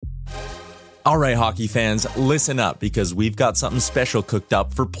All right, hockey fans, listen up because we've got something special cooked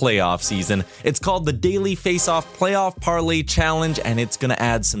up for playoff season. It's called the Daily Face-Off Playoff Parlay Challenge, and it's going to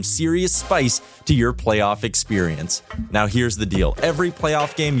add some serious spice to your playoff experience. Now, here's the deal. Every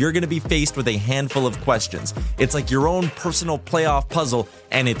playoff game, you're going to be faced with a handful of questions. It's like your own personal playoff puzzle,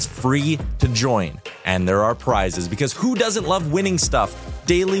 and it's free to join. And there are prizes, because who doesn't love winning stuff?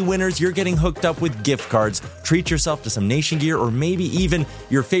 Daily winners, you're getting hooked up with gift cards. Treat yourself to some Nation gear or maybe even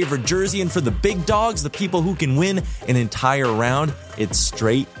your favorite jersey. And for the big dogs, the people who can win an entire round, it's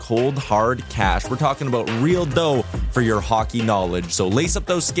straight, cold, hard cash. We're talking about real dough for your hockey knowledge. So lace up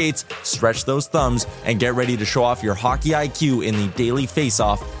those skates, stretch those thumbs, and get ready to show off your hockey IQ in the Daily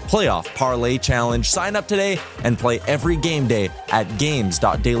Face-Off Playoff Parlay Challenge. Sign up today and play every game day at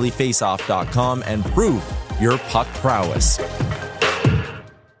games.dailyfaceoff.com and prove your puck prowess.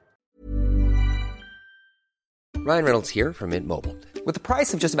 Ryan Reynolds here from Mint Mobile. With the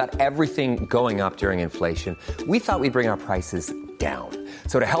price of just about everything going up during inflation, we thought we'd bring our prices down.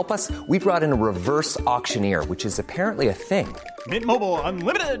 So to help us, we brought in a reverse auctioneer, which is apparently a thing. Mint Mobile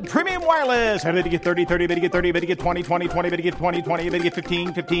Unlimited Premium Wireless. How to get 30, 30, bit to get 30, bit to get 20, 20, 20, bit to get 20, 20, bit to get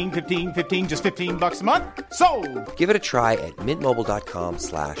 15, 15, 15, 15, just $15 a month? Sold! Give it a try at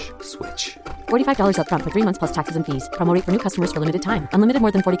mintmobile.com/switch. $45 up front for 3 months plus taxes and fees. Promo rate for new customers for limited time. Unlimited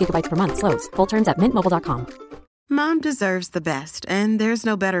more than 40 gigabytes per month. Slows full terms at mintmobile.com. Mom deserves the best, and there's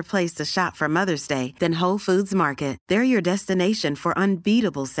no better place to shop for Mother's Day than Whole Foods Market. They're your destination for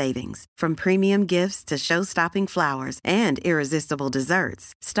unbeatable savings, from premium gifts to show-stopping flowers and irresistible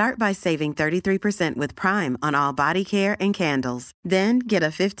desserts. Start by saving 33% with Prime on all body care and candles. Then get a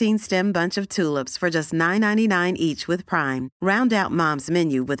 15-stem bunch of tulips for just $9.99 each with Prime. Round out Mom's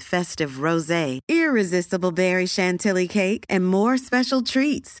menu with festive rosé, irresistible berry chantilly cake, and more special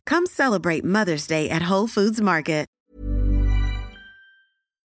treats. Come celebrate Mother's Day at Whole Foods Market.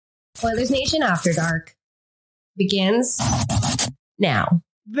 Oilersnation After Dark begins now.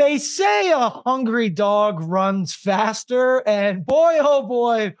 They say a hungry dog runs faster, and boy, oh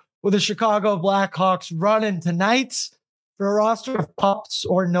boy, will the Chicago Blackhawks running tonight for a roster of pups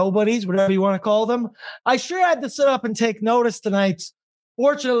or nobodies, whatever you want to call them. I sure had to sit up and take notice tonight.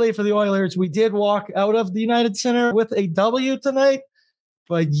 Fortunately for the Oilers, we did walk out of the United Center with a W tonight,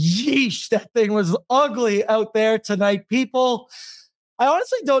 but yeesh, that thing was ugly out there tonight, people. I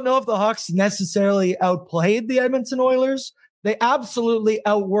honestly don't know if the Hawks necessarily outplayed the Edmonton Oilers. They absolutely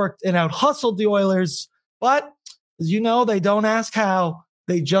outworked and out-hustled the Oilers. But, as you know, they don't ask how.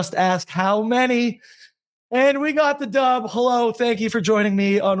 They just ask how many. And we got the dub. Hello, thank you for joining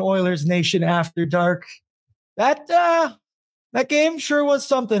me on Oilers Nation After Dark. That game sure was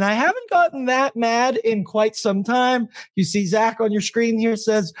something. I haven't gotten that mad in quite some time. You see Zach on your screen here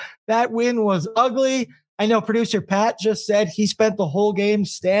says that win was ugly. I know producer Pat just said he spent the whole game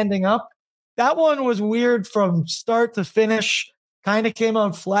standing up. That one was weird from start to finish, kind of came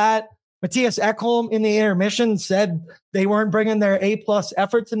out flat. Matthias Ekholm in the intermission said they weren't bringing their A-plus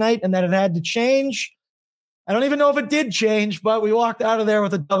effort tonight and that it had to change. I don't even know if it did change, but we walked out of there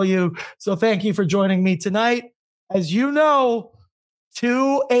with a W. So thank you for joining me tonight. As you know,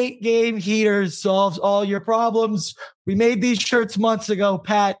 2 8-game heaters solves all your problems. We made these shirts months ago,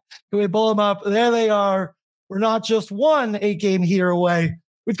 Pat. Can we pull them up? There they are. We're not just 1 8-game heater away.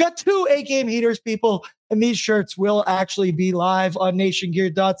 We've got 2 8-game heaters, people, and these shirts will actually be live on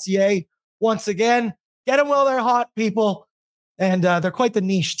nationgear.ca. Once again, get them while they're hot, people. And they're quite the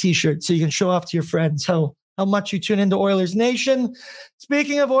niche t-shirt, so you can show off to your friends how much you tune into Oilers Nation.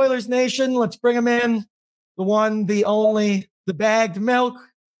 Speaking of Oilers Nation, let's bring them in. The one, the only, the bagged milk.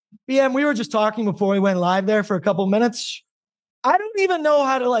 BM, we were just talking before we went live there for a couple minutes. I don't even know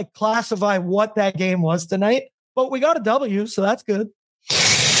how to classify what that game was tonight, but we got a W, so that's good.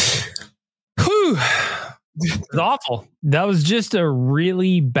 Whew. It was awful. That was just a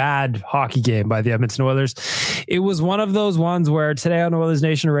really bad hockey game by the Edmonton Oilers. It was one of those ones where today on Oilers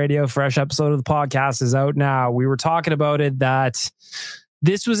Nation Radio, fresh episode of the podcast is out now. We were talking about it that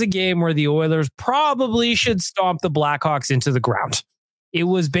this was a game where the Oilers probably should stomp the Blackhawks into the ground. It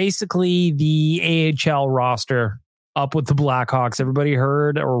was basically the AHL roster up with the Blackhawks. Everybody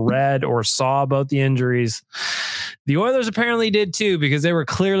heard or read or saw about the injuries. The Oilers apparently did too, because they were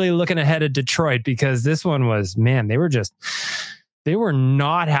clearly looking ahead at Detroit, because this one was, man, they were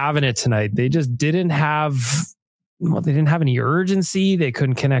not having it tonight. They just didn't have any urgency. They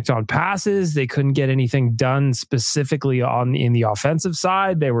couldn't connect on passes. They couldn't get anything done specifically in the offensive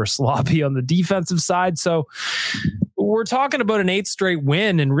side. They were sloppy on the defensive side. So we're talking about an 8th straight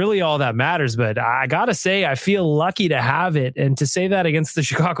win, and really all that matters. But I got to say, I feel lucky to have it. And to say that against the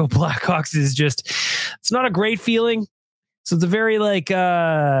Chicago Blackhawks is just, it's not a great feeling. So it's a very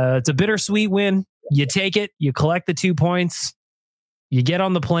it's a bittersweet win. You take it, you collect the 2 points, you get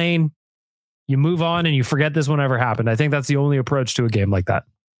on the plane, you move on, and you forget this one ever happened. I think that's the only approach to a game like that.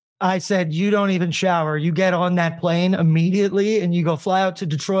 I said, you don't even shower. You get on that plane immediately and you go fly out to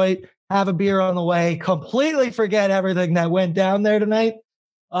Detroit, have a beer on the way, completely forget everything that went down there tonight.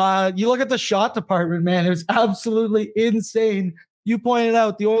 You look at the shot department, man, it was absolutely insane. You pointed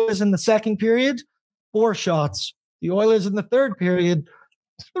out the Oilers in the second period, 4 shots. The Oilers in the third period,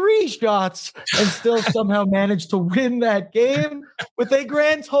 3 shots, and still somehow managed to win that game with a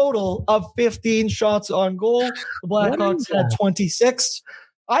grand total of 15 shots on goal. The Blackhawks had 26.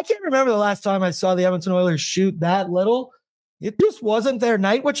 I can't remember the last time I saw the Edmonton Oilers shoot that little. It just wasn't their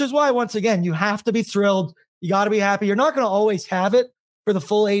night, which is why, once again, you have to be thrilled. You got to be happy. You're not going to always have it for the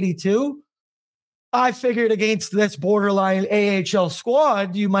full 82. I figured against this borderline AHL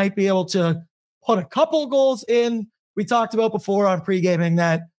squad, you might be able to put a couple goals in. We talked about before on pre-gaming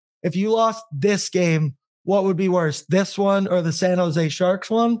that if you lost this game, what would be worse, this one or the San Jose Sharks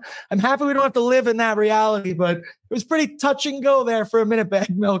one? I'm happy we don't have to live in that reality, but it was pretty touch and go there for a minute,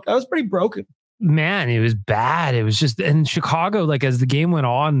 Bag Milk. I was pretty broken. Man, it was bad. It was just in Chicago, as the game went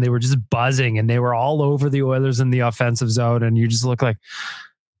on, they were just buzzing and they were all over the Oilers in the offensive zone. And you just look like,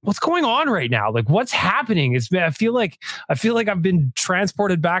 what's going on right now? What's happening? I feel like I've been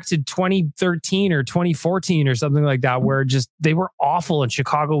transported back to 2013 or 2014 or something like that, where just they were awful and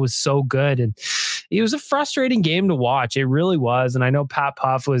Chicago was so good. And it was a frustrating game to watch. It really was. And I know Pat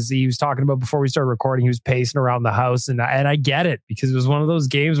Puff he was talking about before we started recording, he was pacing around the house, and I get it, because it was one of those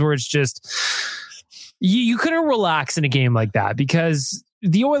games where it's just, you couldn't relax in a game like that, because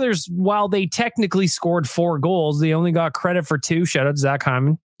the Oilers, while they technically scored 4 goals, they only got credit for 2. Shout out to Zach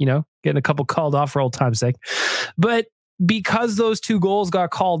Hyman, getting a couple called off for old time's sake. But because those 2 goals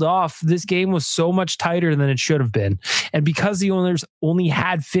got called off, this game was so much tighter than it should have been. And because the Oilers only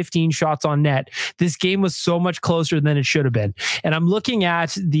had 15 shots on net, this game was so much closer than it should have been. And I'm looking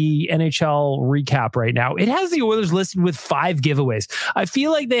at the NHL recap right now. It has the Oilers listed with 5 giveaways. I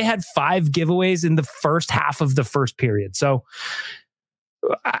feel like they had 5 giveaways in the first half of the first period. So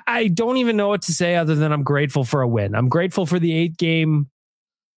I don't even know what to say other than I'm grateful for a win. I'm grateful for the 8 game,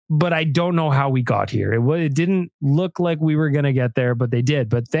 but I don't know how we got here. It didn't look like we were going to get there, but they did.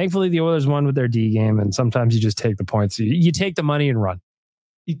 But thankfully, the Oilers won with their D game, and sometimes you just take the points. You take the money and run.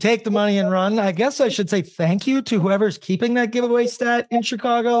 You take the money and run. I guess I should say thank you to whoever's keeping that giveaway stat in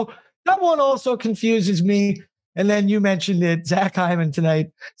Chicago. That one also confuses me. And then you mentioned it, Zach Hyman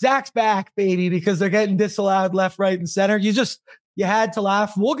tonight. Zach's back, baby, because they're getting disallowed left, right, and center. You had to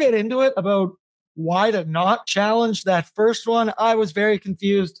laugh. We'll get into it about why to not challenge that first one. I was very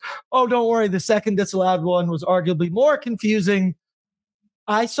confused. Oh, don't worry. The second disallowed one was arguably more confusing.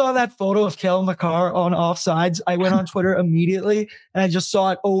 I saw that photo of Kale McCarr on offsides. I went on Twitter immediately and I just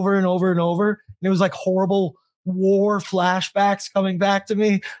saw it over and over and over. And it was like horrible war flashbacks coming back to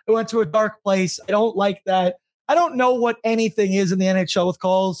me. I went to a dark place. I don't like that. I don't know what anything is in the NHL with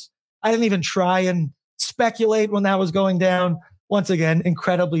calls. I didn't even try and speculate when that was going down. Once again,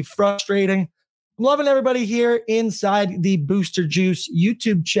 incredibly frustrating. I'm loving everybody here inside the Booster Juice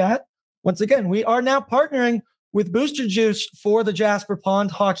YouTube chat. Once again, we are now partnering with Booster Juice for the Jasper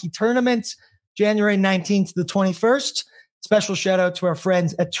Pond Hockey Tournament, January 19th to the 21st. Special shout out to our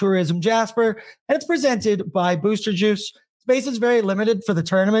friends at Tourism Jasper, and it's presented by Booster Juice. Space is very limited for the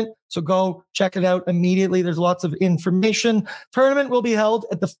tournament, so go check it out immediately. There's lots of information. Tournament will be held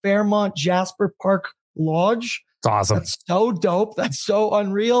at the Fairmont Jasper Park Lodge. It's awesome. That's so dope. That's so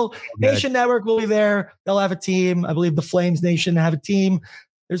unreal. Okay. Nation Network will be there. They'll have a team. I believe the Flames Nation have a team.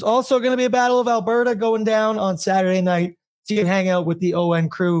 There's also going to be a Battle of Alberta going down on Saturday night, so you can hang out with the ON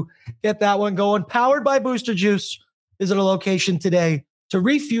crew. Get that one going. Powered by Booster Juice. Visit a location today to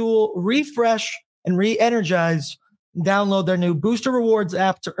refuel, refresh, and re-energize. Download their new Booster Rewards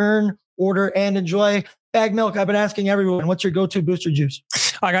app to earn, order, and enjoy. Bag Milk, I've been asking everyone, what's your go-to Booster Juice?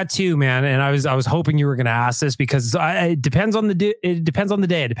 I got 2, man, and I was hoping you were going to ask this, because it depends on the day, it depends on the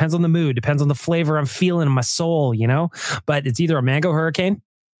mood, depends on the flavor I'm feeling in my soul, But it's either a mango hurricane,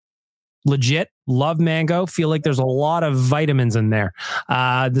 legit love mango, feel like there's a lot of vitamins in there.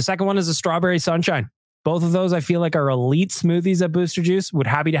 The second one is a strawberry sunshine. Both of those I feel like are elite smoothies at Booster Juice. Would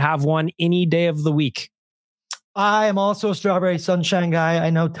happy to have one any day of the week. I am also a strawberry sunshine guy.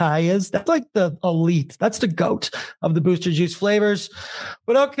 I know Ty is. That's like the elite. That's the GOAT of the Booster Juice flavors.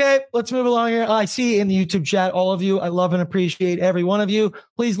 But okay, let's move along here. I see in the YouTube chat, all of you. I love and appreciate every one of you.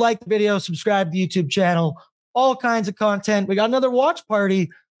 Please like the video, subscribe to the YouTube channel, all kinds of content. We got another watch party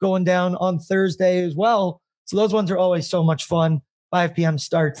going down on Thursday as well. So those ones are always so much fun. 5 p.m.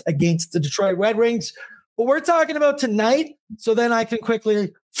 starts against the Detroit Red Wings. But we're talking about tonight, so then I can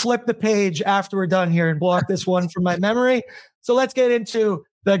quickly flip the page after we're done here and block this one from my memory. So let's get into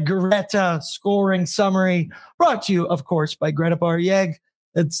the Greta scoring summary, brought to you, of course, by Greta Bar Yeg.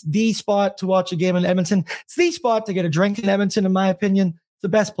 It's the spot to watch a game in Edmonton. It's the spot to get a drink in Edmonton, in my opinion. It's the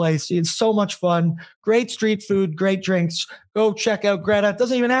best place. It's so much fun. Great street food, great drinks. Go check out Greta. It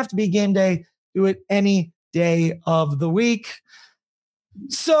doesn't even have to be game day. Do it any day of the week.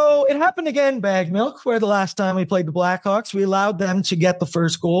 So it happened again, Bag Milk, where the last time we played the Blackhawks, we allowed them to get the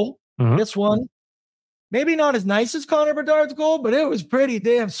first goal. Mm-hmm. This one, maybe not as nice as Connor Bedard's goal, but it was pretty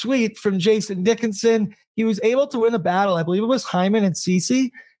damn sweet from Jason Dickinson. He was able to win the battle. I believe it was Hyman and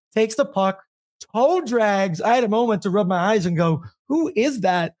Ceci. Takes the puck, toe drags. I had a moment to rub my eyes and go, who is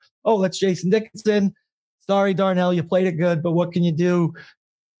that? Oh, that's Jason Dickinson. Sorry, Darnell, you played it good, but what can you do?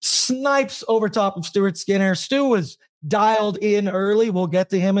 Snipes over top of Stuart Skinner. Stu was dialed in early. We'll get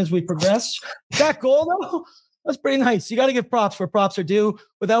to him as we progress. That goal, though, that's pretty nice. You got to give props where props are due.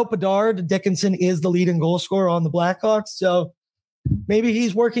 Without Bedard, Dickinson is the leading goal scorer on the Blackhawks, so maybe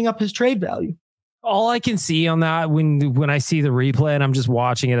he's working up his trade value. All I can see on that when I see the replay and I'm just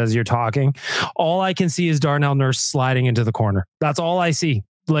watching it as you're talking, all I can see is Darnell Nurse sliding into the corner. That's all I see.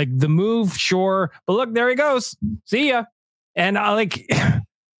 Like the move, sure, but look, there he goes. See ya. And I like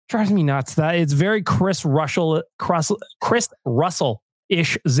drives me nuts that it's very Chris Russell-ish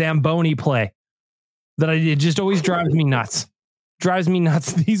Zamboni play that it just always drives me nuts. Drives me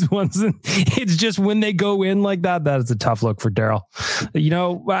nuts, these ones. And it's just when they go in like that, that is a tough look for Daryl. You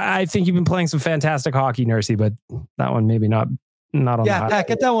know, I think you've been playing some fantastic hockey, Nursey, but that one maybe not on yeah, Pat,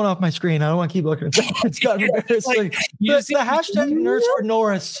 get that one off my screen. I don't want to keep looking at that. It's got embarrassing. The hashtag Nurse for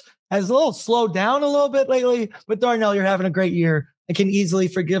Norris has a little slowed down a little bit lately, but Darnell, you're having a great year. I can easily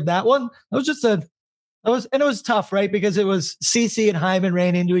forgive that one. It was tough, right? Because it was Ceci and Hyman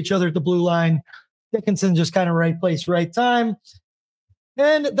ran into each other at the blue line. Dickinson just kind of right place, right time.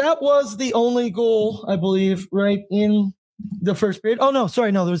 And that was the only goal, I believe, right in the first period. Oh, no,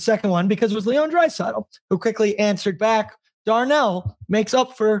 sorry. No, there was a second one because it was Leon Draisaitl who quickly answered back. Darnell makes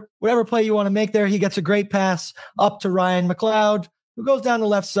up for whatever play you want to make there. He gets a great pass up to Ryan McLeod, who goes down the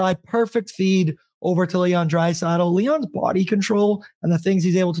left side. Perfect feed over to Leon Draisaitl. Leon's body control and the things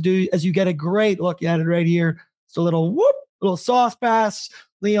he's able to do as you get a great look at it right here. It's a little little soft pass.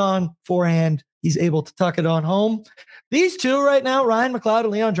 Leon forehand. He's able to tuck it on home. These two right now, Ryan McLeod and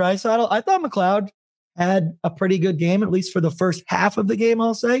Leon Draisaitl, I thought McLeod had a pretty good game, at least for the first half of the game,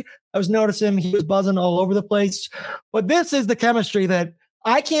 I'll say. I was noticing he was buzzing all over the place. But this is the chemistry that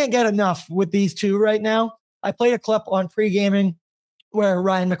I can't get enough with these two right now. I played a clip on pre-gaming where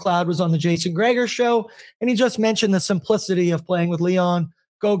Ryan McLeod was on the Jason Greger show, and he just mentioned the simplicity of playing with Leon.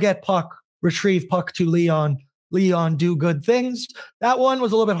 Go get puck, retrieve puck to Leon. Leon do good things. That one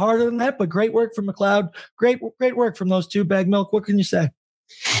was a little bit harder than that, but great work from McLeod. Great work from those two. Bag Milk. What can you say?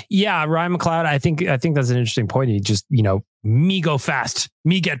 Yeah, Ryan McLeod. I think that's an interesting point. He just, me go fast,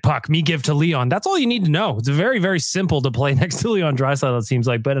 me get puck, me give to Leon. That's all you need to know. It's very, very simple to play next to Leon Draisaitl, it seems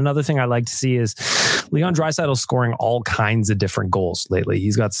like. But another thing I like to see is Leon Draisaitl scoring all kinds of different goals lately.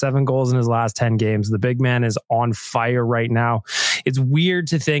 He's got 7 goals in his last 10 games. The big man is on fire right now. It's weird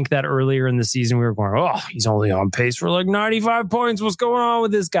to think that earlier in the season we were going, oh, he's only on pace for like 95 points. What's going on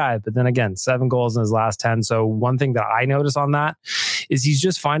with this guy? But then again, 7 goals in his last 10. So one thing that I notice on that is he's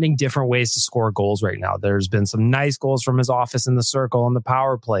just finding different ways to score goals right now. There's been some nice goals from his office in the circle on the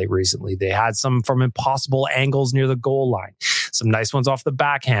power play recently. They had some from impossible angles near the goal line, some nice ones off the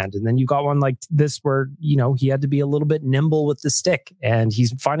backhand. And then you got one like this where, he had to be a little bit nimble with the stick and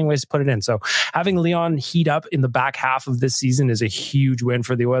he's finding ways to put it in. So having Leon heat up in the back half of this season is a huge win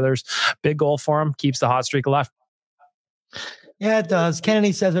for the Oilers. Big goal for him. Keeps the hot streak alive. Yeah, it does.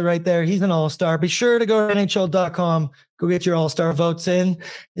 Kennedy says it right there. He's an all-star. Be sure to go to NHL.com. Go get your all-star votes in.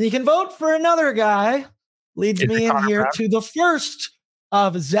 And you can vote for another guy. Leads me in here to the first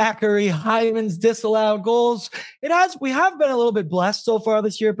of Zachary Hyman's disallowed goals. We have been a little bit blessed so far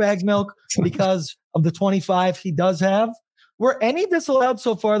this year, Bags Milk, because of the 25 he does have. Were any disallowed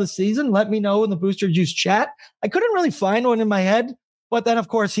so far this season? Let me know in the Booster Juice chat. I couldn't really find one in my head, but then of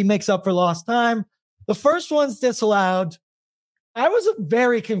course he makes up for lost time. The first one's disallowed. I was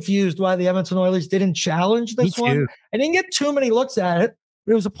very confused why the Edmonton Oilers didn't challenge this one. I didn't get too many looks at it,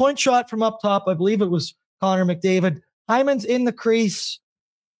 but it was a point shot from up top. I believe it was Connor McDavid. Hyman's in the crease.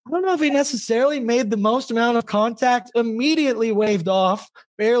 I don't know if he necessarily made the most amount of contact, immediately waved off,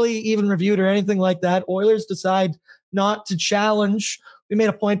 barely even reviewed or anything like that. Oilers decide not to challenge. We made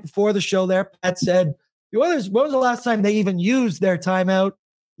a point before the show there. Pat said, the Oilers, when was the last time they even used their timeout?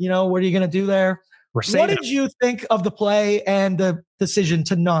 What are you going to do there? What did you think of the play and the decision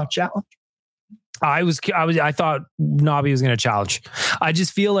to not challenge? I thought Nobby was going to challenge. I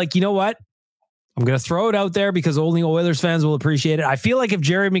just feel like, you know what? I'm going to throw it out there because only Oilers fans will appreciate it. I feel like if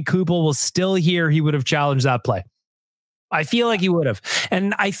Jeremy Kupel was still here, he would have challenged that play. I feel like he would have.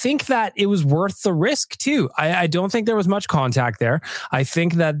 And I think that it was worth the risk too. I don't think there was much contact there. I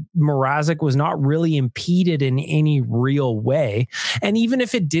think that Mrazek was not really impeded in any real way. And even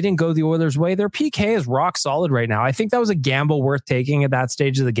if it didn't go the Oilers' way, their PK is rock solid right now. I think that was a gamble worth taking at that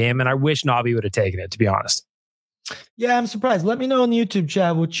stage of the game. And I wish Nobby would have taken it, to be honest. Yeah, I'm surprised. Let me know in the YouTube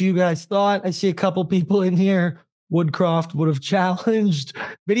chat what you guys thought. I see a couple people in here. Woodcroft would have challenged.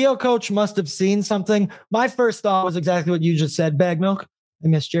 Video coach must have seen something. My first thought was exactly what you just said, Bag Milk. I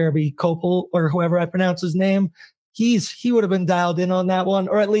miss Jeremy Kopel or whoever I pronounce his name. He would have been dialed in on that one.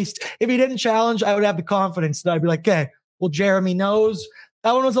 Or at least if he didn't challenge, I would have the confidence that I'd be like, okay, well, Jeremy knows.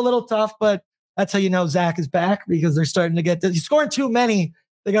 That one was a little tough, but that's how you know Zach is back because they're starting to get this. He's scoring too many.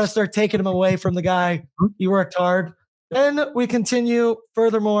 They got to start taking him away from the guy. He worked hard. Then we continue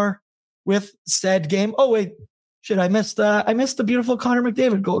furthermore with said game. Oh, wait. Shit, I missed the beautiful Connor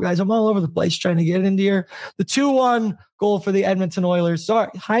McDavid goal, guys. I'm all over the place trying to get into here. The 2-1 goal for the Edmonton Oilers.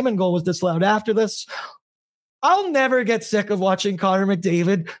 Sorry, Hyman goal was disallowed after this. I'll never get sick of watching Connor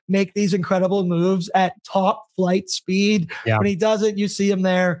McDavid make these incredible moves at top flight speed. Yeah. When he does it, you see him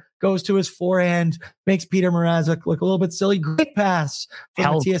there, goes to his forehand, makes Peter Mrazek look a little bit silly. Great pass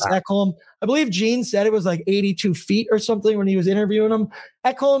from Matthias Ekholm. I believe Gene said it was like 82 feet or something when he was interviewing him.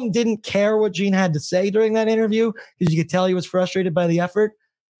 Ekholm didn't care what Gene had to say during that interview because you could tell he was frustrated by the effort.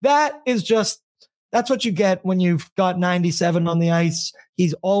 That's what you get when you've got 97 on the ice.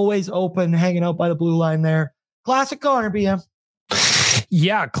 He's always open, hanging out by the blue line there. Classic Connor, BM.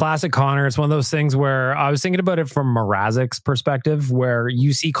 Yeah, classic Connor. It's one of those things where I was thinking about it from Mrazek's perspective, where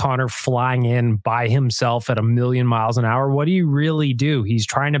you see Connor flying in by himself at 1,000,000 miles an hour. What do you really do? He's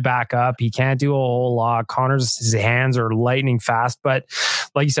trying to back up. He can't do a whole lot. His hands are lightning fast, but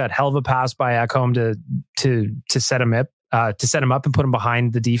like you said, hell of a pass by Ekholm to set him up. To set him up and put him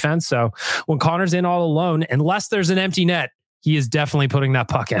behind the defense. So when Connor's in all alone, unless there's an empty net, he is definitely putting that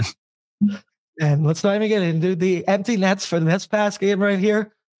puck in. And let's not even get into the empty nets for this past game right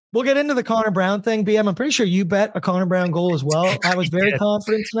here. We'll get into the Connor Brown thing, BM. I'm pretty sure you bet a Connor Brown goal as well. I was very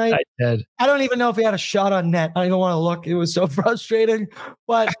confident tonight. I did. I don't even know if he had a shot on net. I don't even want to look. It was so frustrating.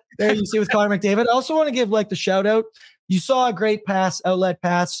 But there you see with Connor McDavid. I also want to give the shout out. You saw a great outlet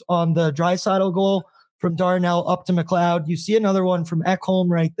pass on the Draisaitl goal from Darnell up to McLeod. You see another one from Ekholm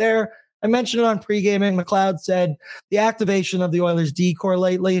right there. I mentioned it on pre-gaming. McLeod said the activation of the Oilers D-core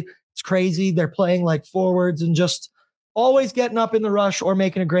lately, it's crazy. They're playing like forwards and just always getting up in the rush or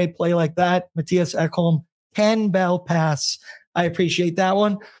making a great play like that. Matthias Ekholm, 10 bell pass. I appreciate that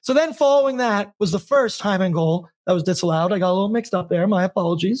one. So then following that was the first Hyman goal that was disallowed. I got a little mixed up there. My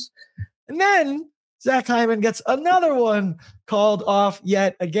apologies. And then Zach Hyman gets another one called off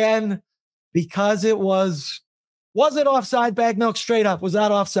yet again because it was it offside? Bag Milk, straight up. Was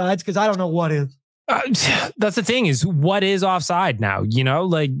that offsides? Because I don't know what is. That's the thing is what is offside now,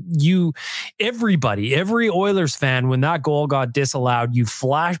 every Oilers fan, when that goal got disallowed, you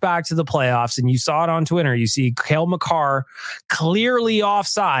flash back to the playoffs and you saw it on Twitter. You see Cale Makar clearly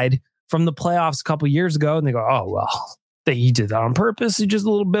offside from the playoffs a couple years ago. And they go, oh, well, he did that on purpose. He just a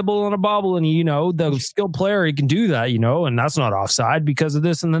little bibble on a bobble. And, the skilled player, he can do that, and that's not offside because of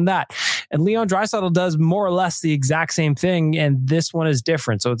this and then that. And Leon Draisaitl does more or less the exact same thing. And this one is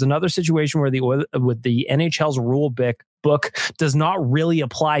different. So it's another situation where the NHL's rule book does not really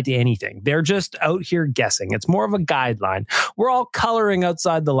apply to anything. They're just out here guessing. It's more of a guideline. We're all coloring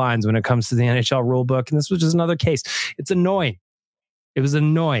outside the lines when it comes to the NHL rule book. And this was just another case. It's annoying. It was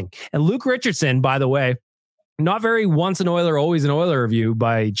annoying. And Luke Richardson, by the way, not very once an Oiler, always an Oiler review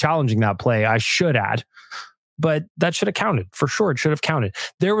by challenging that play, I should add. But that should have counted. For sure, it should have counted.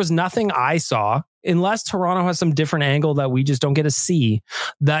 There was nothing I saw, unless Toronto has some different angle that we just don't get to see,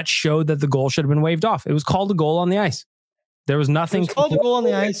 that showed that the goal should have been waved off. It was called a goal on the ice. There was nothing. It was called a goal on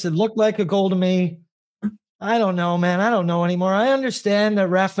the ice. It looked like a goal to me. I don't know, man. I don't know anymore. I understand that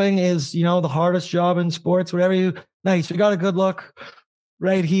reffing is, the hardest job in sports. Nice. We got a good look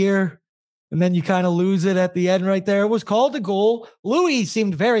right here. And then you kind of lose it at the end right there. It was called a goal. Louis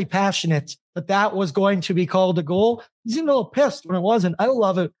seemed very passionate that was going to be called a goal. He seemed a little pissed when it wasn't. I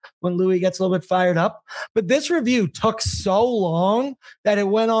love it when Louis gets a little bit fired up. But this review took so long that it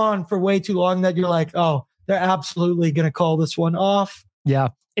went on for way too long that you're like, oh, they're absolutely going to call this one off. Yeah.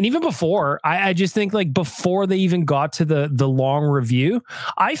 And even before, I just think before they even got to the long review,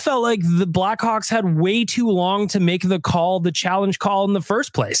 I felt like the Blackhawks had way too long to make the challenge call in the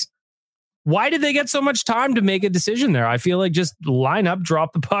first place. Why did they get so much time to make a decision there? I feel like just line up,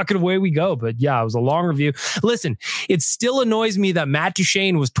 drop the puck, and away we go. But yeah, it was a long review. Listen, it still annoys me that Matt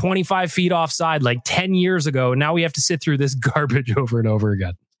Duchene was 25 feet offside like 10 years ago. And now we have to sit through this garbage over and over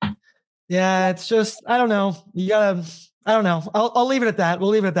again. Yeah, it's just, I don't know. I don't know. I'll leave it at that. We'll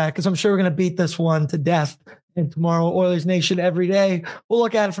leave it at that because I'm sure we're going to beat this one to death. And tomorrow, Oilers Nation every day. We'll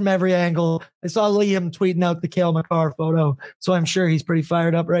look at it from every angle. I saw Liam tweeting out the Cale Makar photo, so I'm sure he's pretty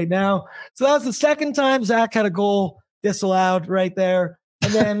fired up right now. So that was the second time Zach had a goal disallowed right there.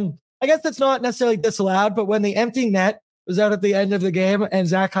 And then I guess that's not necessarily disallowed, but when the empty net was out at the end of the game and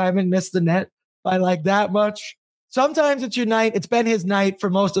Zach Hyman missed the net by like that much, sometimes it's your night. It's been his night for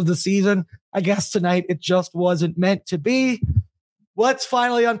most of the season. I guess tonight it just wasn't meant to be. Let's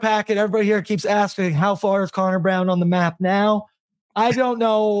finally unpack it. Everybody here keeps asking, how far is Connor Brown on the map now? I don't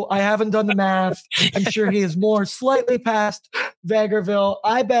know. I haven't done the math. I'm sure he is more slightly past Vegreville.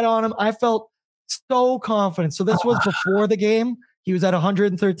 I bet on him. I felt so confident. So this was before the game. He was at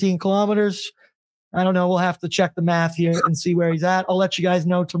 113 kilometers. I don't know. We'll have to check the math here and see where he's at. I'll let you guys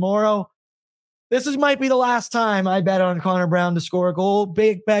know tomorrow. Might be the last time I bet on Connor Brown to score a goal.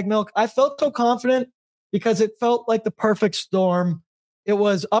 Big Bag Milk. I felt so confident because it felt like the perfect storm. It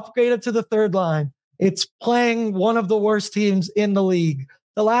was upgraded to the third line. It's playing one of the worst teams in the league.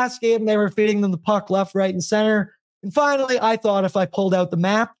 The last game, they were feeding them the puck left, right, and center. And finally, I thought if I pulled out the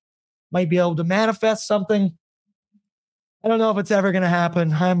map, might be able to manifest something. I don't know if it's ever going to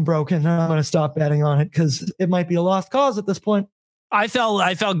happen. I'm broken. I'm going to stop betting on it because it might be a lost cause at this point. I felt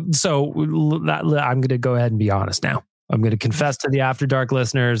so. I'm going to go ahead and be honest now. I'm going to confess to the After Dark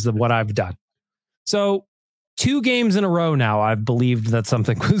listeners of what I've done. So 2 games in a row now, I've believed that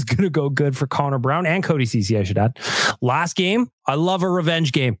something was going to go good for Connor Brown and Cody Ceci, I should add. Last game, I love a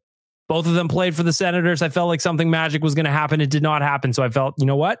revenge game. Both of them played for the Senators. I felt like something magic was going to happen. It did not happen. So I felt, you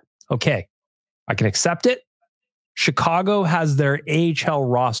know what? Okay, I can accept it. Chicago has their AHL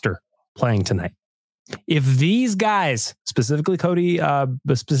roster playing tonight. If these guys, specifically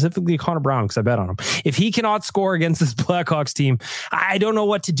specifically Connor Brown, because I bet on him, if he cannot score against this Blackhawks team, I don't know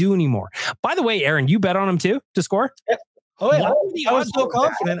what to do anymore. By the way, Aaron, you bet on him too to score? Yeah. Oh, yeah. I was so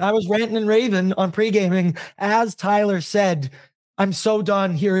confident. I was ranting and raving on pre-gaming. As Tyler said, I'm so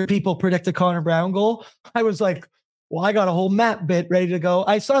done hearing people predict a Connor Brown goal. I was like, well, I got a whole map bit ready to go.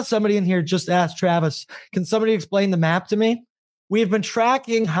 I saw somebody in here just ask Travis, can somebody explain the map to me? We've been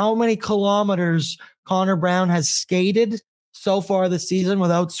tracking how many kilometers Connor Brown has skated so far this season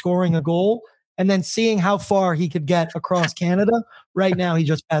without scoring a goal, and then seeing how far he could get across Canada. Right now, he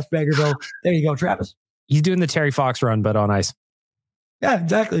just passed Vegreville. There you go, Travis. He's doing the Terry Fox run, but on ice. Yeah,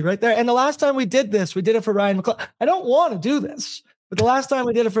 exactly. Right there. And the last time we did this, we did it for Ryan McLeod. I don't want to do this, but the last time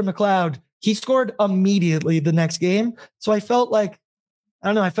we did it for McLeod, he scored immediately the next game. So I felt like, I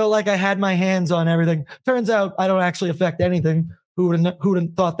don't know, I felt like I had my hands on everything. Turns out I don't actually affect anything. Who would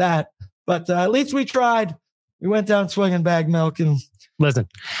have thought that? But at least we tried. We went down swinging Bag Milk. And listen,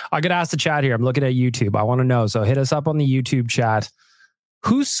 I could ask the chat here. I'm looking at YouTube. I want to know. So hit us up on the YouTube chat.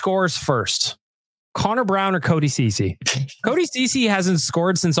 Who scores first? Connor Brown or Cody Ceci? Cody Ceci hasn't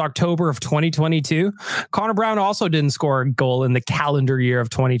scored since October of 2022. Connor Brown also didn't score a goal in the calendar year of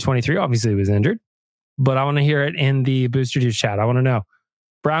 2023. Obviously, he was injured. But I want to hear it in the Booster Juice chat. I want to know.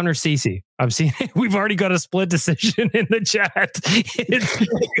 Brown or Ceci? I'm seeing we've already got a split decision in the chat.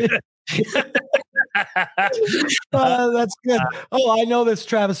 That's good. Oh, I know this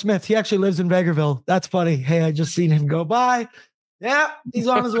Travis Smith. He actually lives in Vegreville. That's funny. Hey, I just seen him go by. Yeah, he's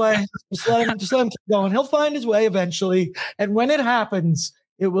on his way. Just let him keep going. He'll find his way eventually. And when it happens,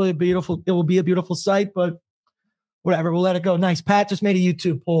 it will be a beautiful sight, but whatever, we'll let it go. Nice. Pat just made a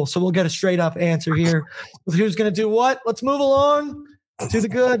YouTube poll, so we'll get a straight up answer here with who's going to do what. Let's move along to the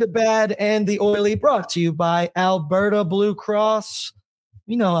good, the bad, and the oily, brought to you by Alberta Blue Cross.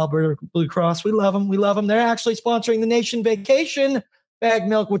 You know Alberta Blue Cross. We love them. We love them. They're actually sponsoring the Nation Vacation Bag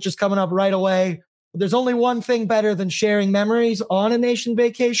Milk, which is coming up right away. But there's only one thing better than sharing memories on a Nation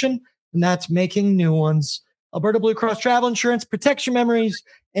Vacation, and that's making new ones. Alberta Blue Cross Travel Insurance protects your memories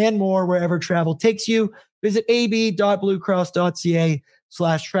and more wherever travel takes you. Visit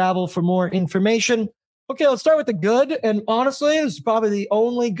ab.bluecross.ca/travel for more information. Okay, let's start with the good. And honestly, this is probably the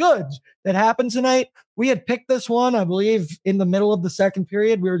only good that happened tonight. We had picked this one, I believe, in the middle of the second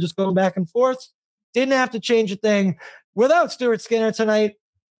period. We were just going back and forth. Didn't have to change a thing. Without Stuart Skinner tonight,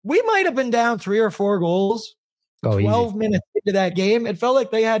 we might have been down 3 or 4 goals. 12 minutes into that game. It felt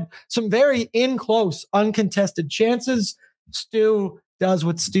like they had some very in-close, uncontested chances. Stu does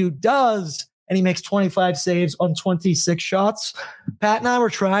what Stu does, and he makes 25 saves on 26 shots. Pat and I were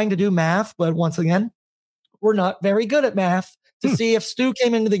trying to do math, but once again, we're not very good at math, to see if Stu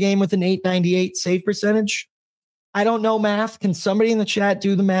came into the game with an 898 save percentage. I don't know math. Can somebody in the chat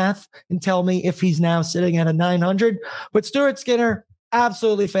do the math and tell me if he's now sitting at a 900? But Stuart Skinner,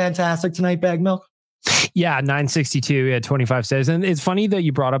 absolutely fantastic tonight, Bag Milk. Yeah, 962. He had 25 saves. And it's funny that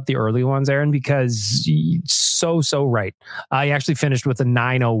you brought up the early ones, Aaron, because so right. He actually finished with a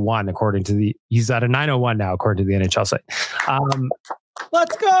 901 he's at a 901 now, according to the NHL site.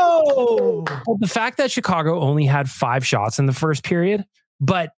 Let's go. Well, the fact that Chicago only had 5 shots in the first period,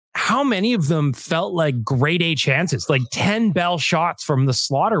 but how many of them felt like grade A chances, like 10 bell shots from the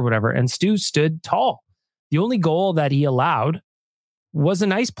slot or whatever. And Stu stood tall. The only goal that he allowed was a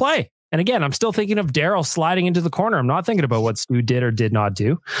nice play. And again, I'm still thinking of Daryl sliding into the corner. I'm not thinking about what Stu did or did not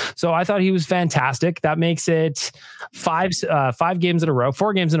do. So I thought he was fantastic. That makes it 4 games in a row,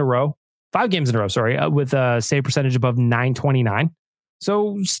 with a save percentage above 929.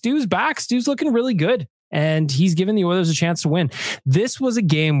 So Stu's back. Stu's looking really good. And he's given the Oilers a chance to win. This was a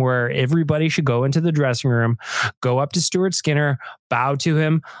game where everybody should go into the dressing room, go up to Stuart Skinner, bow to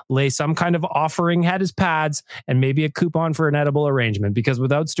him, lay some kind of offering at his pads, and maybe a coupon for an edible arrangement. Because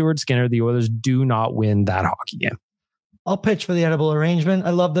without Stuart Skinner, the Oilers do not win that hockey game. I'll pitch for the edible arrangement.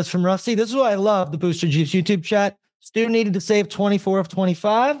 I love this from Rusty. This is why I love the Booster Juice YouTube chat. Stu needed to save 24 of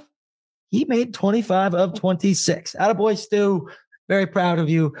 25. He made 25 of 26. Attaboy, Stu. Very proud of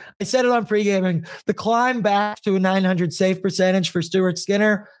you. I said it on pre-gaming. The climb back to a 900 save percentage for Stuart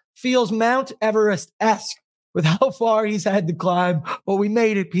Skinner feels Mount Everest-esque with how far he's had to climb. But we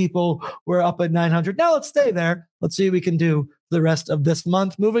made it, people. We're up at 900. Now let's stay there. Let's see what we can do the rest of this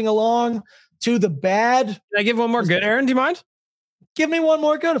month. Moving along to the bad. Can I give one more good, Aaron? Do you mind? Give me one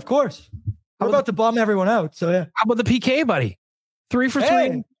more good, of course. I'm about to bum everyone out. So yeah. How about the PK, buddy? 3 for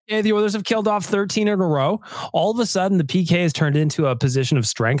 3. Yeah, the Oilers have killed off 13 in a row. All of a sudden, the PK has turned into a position of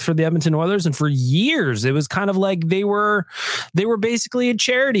strength for the Edmonton Oilers. And for years, it was kind of like they were basically a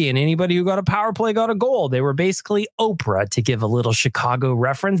charity, and anybody who got a power play got a goal. They were basically Oprah, to give a little Chicago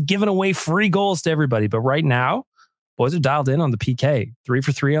reference, giving away free goals to everybody. But right now, boys are dialed in on the PK. 3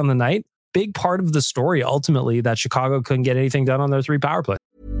 for 3 on the night. Big part of the story, ultimately, that Chicago couldn't get anything done on their 3 power play.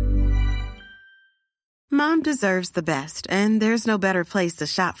 Mom deserves the best, and there's no better place to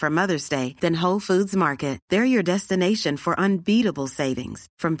shop for Mother's Day than Whole Foods Market. They're your destination for unbeatable savings,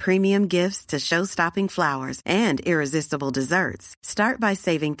 from premium gifts to show-stopping flowers and irresistible desserts. Start by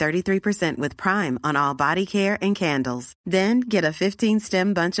saving 33% with Prime on all body care and candles. Then get a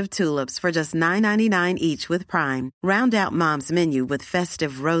 15-stem bunch of tulips for just $9.99 each with Prime. Round out Mom's menu with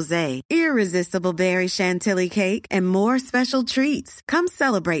festive rosé, irresistible berry chantilly cake, and more special treats. Come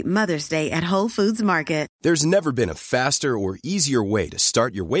celebrate Mother's Day at Whole Foods Market. There's never been a faster or easier way to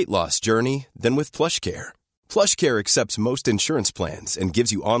start your weight loss journey than with PlushCare. PlushCare accepts most insurance plans and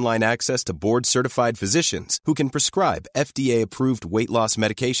gives you online access to board-certified physicians who can prescribe FDA-approved weight loss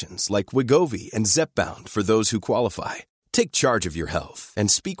medications like Wegovy and Zepbound for those who qualify. Take charge of your health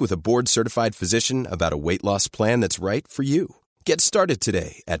and speak with a board-certified physician about a weight loss plan that's right for you. Get started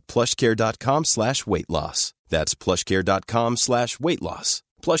today at plushcare.com/weight loss. That's plushcare.com/weight loss.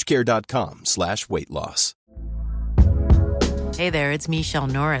 plushcare.com/weight loss. Hey there, it's Michelle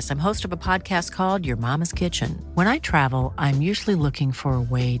Norris. I'm host of a podcast called Your Mama's Kitchen. When I travel, I'm usually looking for a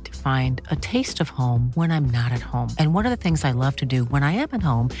way to find a taste of home when I'm not at home. And one of the things I love to do when I am at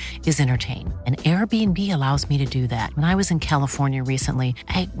home is entertain. And Airbnb allows me to do that. When I was in California recently,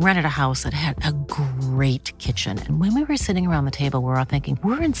 I rented a house that had a great kitchen. And when we were sitting around the table, we were all thinking,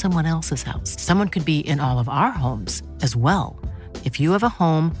 we're in someone else's house. Someone could be in all of our homes as well. If you have a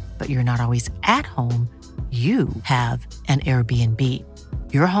home, but you're not always at home, you have an Airbnb.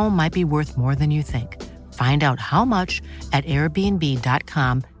 Your home might be worth more than you think. Find out how much at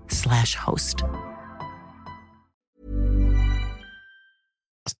airbnb.com/host.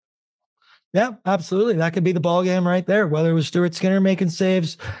 Yeah, absolutely. That could be the ball game right there, whether it was Stuart Skinner making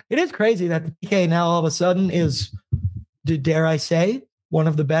saves. It is crazy that the PK now all of a sudden is, dare I say, one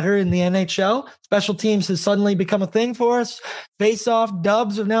of the better in the NHL. Special teams has suddenly become a thing for us. Face-off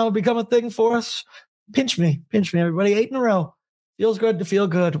dubs have now become a thing for us. Pinch me, everybody. 8 in a row. Feels good to feel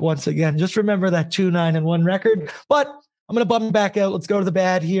good once again. Just remember that 2-9-1 record. But I'm going to bum back out. Let's go to the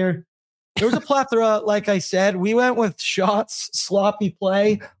bad here. There was a plethora, like I said. We went with shots, sloppy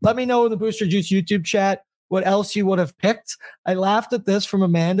play. Let me know in the Booster Juice YouTube chat what else you would have picked. I laughed at this from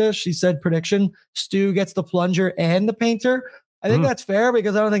Amanda. She said prediction, Stu gets the plunger and the painter. I think that's fair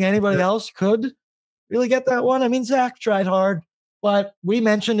because I don't think anybody else could really get that one. I mean, Zach tried hard, but we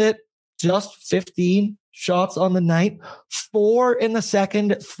mentioned it. Just 15 shots on the night, 4 in the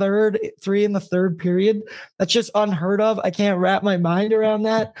second, 3 in the third period. That's just unheard of. I can't wrap my mind around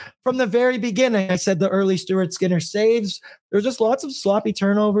that. From the very beginning, I said the early Stuart Skinner saves. There were just lots of sloppy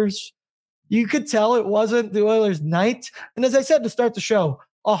turnovers. You could tell it wasn't the Oilers' night. And as I said to start the show,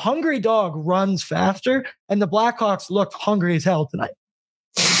 a hungry dog runs faster, and the Blackhawks looked hungry as hell tonight.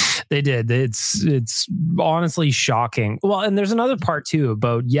 They did. It's honestly shocking. Well, and there's another part too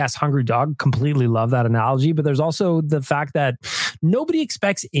about, yes, hungry dog, completely love that analogy, but there's also the fact that nobody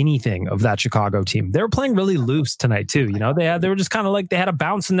expects anything of that Chicago team. They were playing really loose tonight too. You know, they were just kind of like, they had a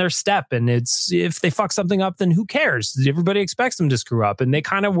bounce in their step, and it's, if they fuck something up, then who cares? Everybody expects them to screw up, and they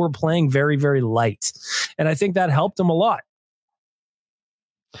kind of were playing very, very light. And I think that helped them a lot.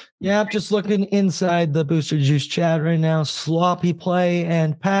 Yeah, just looking inside the Booster Juice chat right now. Sloppy play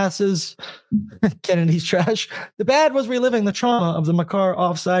and passes. Kennedy's trash. The bad was reliving the trauma of the Makar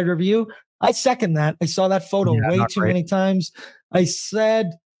offside review. I second that. I saw that photo way too many times. I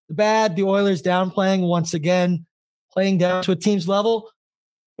said the bad, the Oilers downplaying once again, playing down to a team's level.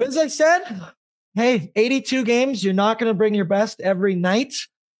 But as I said, hey, 82 games, you're not going to bring your best every night.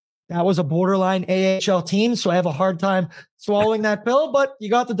 That was a borderline AHL team, so I have a hard time swallowing that pill, but you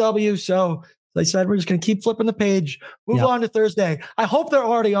got the W. So as I said, we're just going to keep flipping the page, move on to Thursday. I hope they're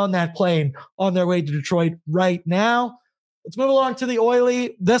already on that plane on their way to Detroit right now. Let's move along to the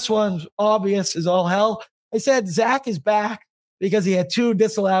Oily. This one's obvious as all hell. I said Zach is back because he had 2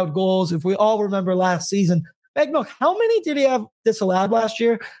 disallowed goals. If we all remember last season, Milk, how many did he have disallowed last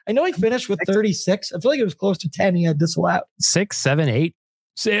year? I know he finished with 36. I feel like it was close to 10 he had disallowed. 6, 7, 8.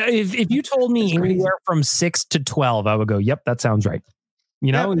 So if you told me anywhere from 6 to 12, I would go, yep, that sounds right.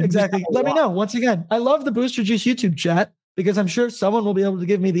 You know, yeah, exactly. Let me know. Once again, I love the Booster Juice YouTube chat because I'm sure someone will be able to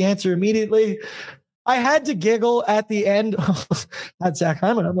give me the answer immediately. I had to giggle at the end. That's Zach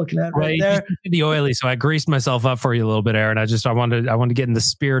Hyman I'm looking at right there. The Oily, so I greased myself up for you a little bit, Aaron. I wanted to get in the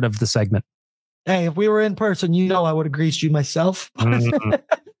spirit of the segment. Hey, if we were in person, you know I would have greased you myself.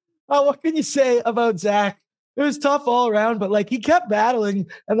 What can you say about Zach? It was tough all around, but like he kept battling,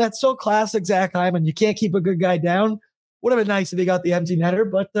 and that's so classic Zach Hyman. You can't keep a good guy down. Would have been nice if he got the empty netter,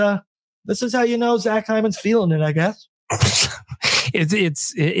 but this is how you know Zach Hyman's feeling it, I guess.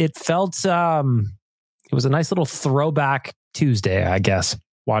 It felt it was a nice little throwback Tuesday, I guess.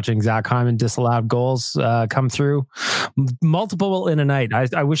 Watching Zach Hyman disallowed goals come through, multiple in a night.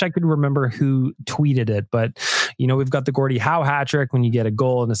 I wish I could remember who tweeted it, but you know, we've got the Gordie Howe hat trick when you get a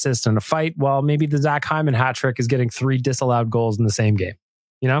goal, an assist, and a fight. Well, maybe the Zach Hyman hat trick is getting 3 disallowed goals in the same game.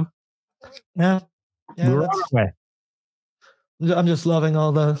 You know? Yeah. We're on our way. I'm just loving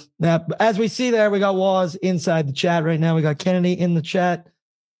all that. As we see there, we got Waz inside the chat right now. We got Kennedy in the chat.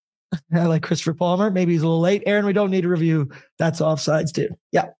 I like Christopher Palmer. Maybe he's a little late. Aaron, we don't need to review. That's offsides too.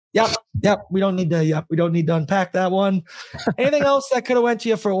 Yep. We don't need to unpack that one. Anything else that could have went to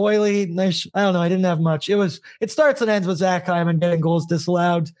you for Oily? Nice. I don't know. I didn't have much. It starts and ends with Zach Hyman getting goals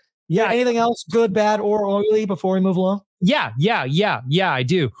disallowed. Yeah. Anything else, good, bad, or Oily before we move along? Yeah, I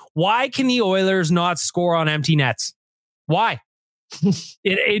do. Why can the Oilers not score on empty nets? Why?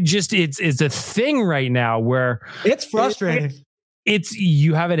 It's a thing right now where it's frustrating. It's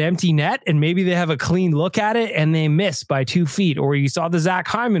you have an empty net and maybe they have a clean look at it and they miss by 2 feet. Or you saw the Zach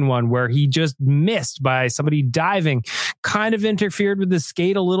Hyman one where he just missed by somebody diving, kind of interfered with the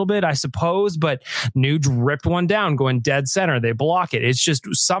skate a little bit, I suppose, but Nuge ripped one down going dead center. They block it. It's just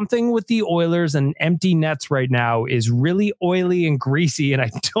something with the Oilers and empty nets right now is really oily and greasy, and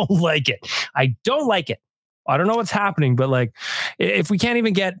I don't like it. I don't know what's happening, but like, if we can't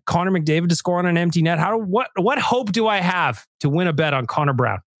even get Connor McDavid to score on an empty net, what hope do I have to win a bet on Connor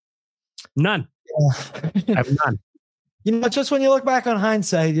Brown? None. I have none. You know, just when you look back on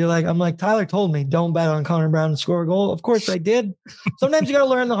hindsight, I'm like, Tyler told me, don't bet on Connor Brown to score a goal. Of course I did. Sometimes you got to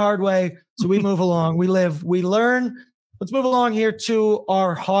learn the hard way. So we move along. We live, we learn. Let's move along here to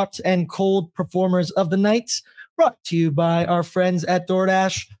our hot and cold performers of the night, brought to you by our friends at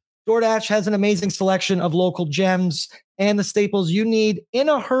DoorDash. DoorDash has an amazing selection of local gems and the staples you need in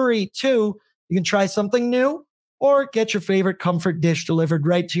a hurry, too. You can try something new or get your favorite comfort dish delivered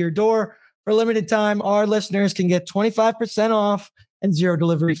right to your door. For a limited time, our listeners can get 25% off and 0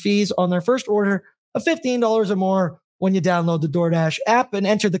 delivery fees on their first order of $15 or more when you download the DoorDash app and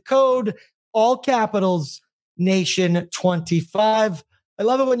enter the code, all capitals, Nation25. I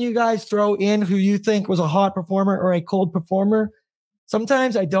love it when you guys throw in who you think was a hot performer or a cold performer.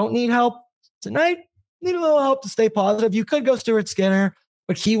 Sometimes I don't need help. Tonight, need a little help to stay positive. You could go Stuart Skinner,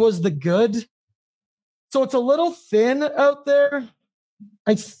 but he was the good. So it's a little thin out there.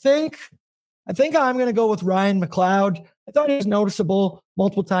 I think I'm going to go with Ryan McLeod. I thought he was noticeable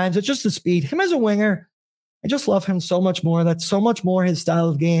multiple times. It's just the speed. Him as a winger, I just love him so much more. That's so much more his style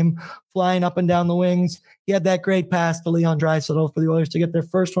of game, flying up and down the wings. He had that great pass to Leon Draisaitl for the Oilers to get their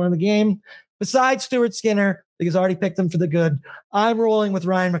first one of the game. Besides Stuart Skinner, because I already picked him for the good, I'm rolling with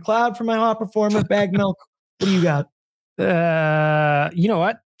Ryan McLeod for my hot performer. Bag Milk, what do you got? You know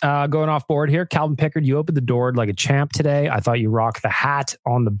what? Going off board here, Calvin Pickard, you opened the door like a champ today. I thought you rocked the hat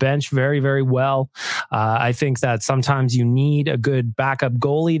on the bench very, very well. I think that sometimes you need a good backup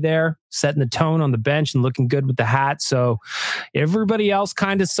goalie there, setting the tone on the bench and looking good with the hat. So everybody else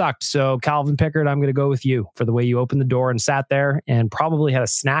kind of sucked. So Calvin Pickard, I'm going to go with you for the way you opened the door and sat there and probably had a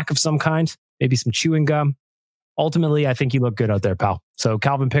snack of some kind, maybe some chewing gum. Ultimately, I think you look good out there, pal. So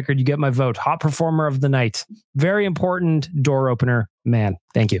Calvin Pickard, you get my vote. Hot performer of the night. Very important door opener, man.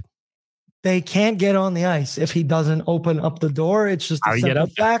 Thank you. They can't get on the ice if he doesn't open up the door. It's just a simple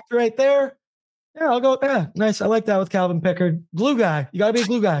fact right there. Yeah, I'll go. Yeah, nice. I like that with Calvin Pickard. Glue guy. You got to be a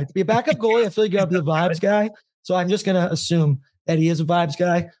glue guy. To be a backup goalie, I feel like you got to be a vibes guy. So I'm just going to assume that he is a vibes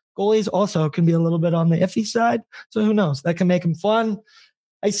guy. Goalies also can be a little bit on the iffy side. So who knows? That can make him fun.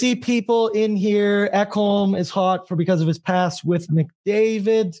 I see people in here. Ekholm is hot because of his pass with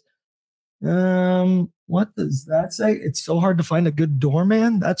McDavid. What does that say? It's so hard to find a good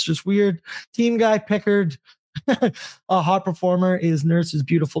doorman. That's just weird. Team guy Pickard. A hot performer is Nurse's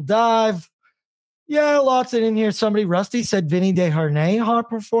beautiful dive. Yeah, lots in here. Somebody, Rusty, said Vinny Desharnais, hot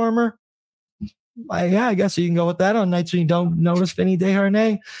performer. I guess you can go with that on nights when you don't notice Vinny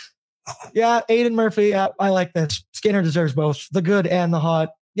Desharnais. Yeah, Aiden Murphy. I like this. Skinner deserves both the good and the hot.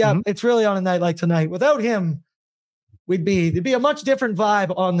 Yeah, It's really on a night like tonight. Without him, it'd be a much different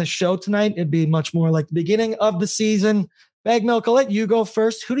vibe on the show tonight. It'd be much more like the beginning of the season. Bag Milk, I'll let you go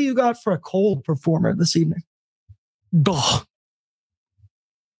first. Who do you got for a cold performer this evening?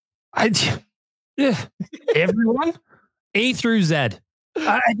 Everyone, A through Z.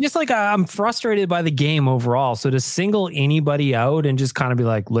 I'm frustrated by the game overall. So to single anybody out and just kind of be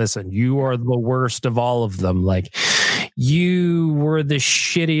like, listen, you are the worst of all of them. Like, you were the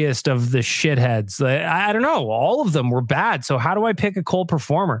shittiest of the shitheads. I don't know. All of them were bad. So how do I pick a cold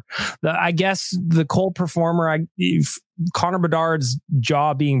performer? I guess the cold performer, Connor Bedard's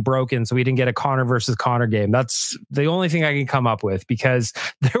jaw being broken, so we didn't get a Connor versus Connor game. That's the only thing I can come up with, because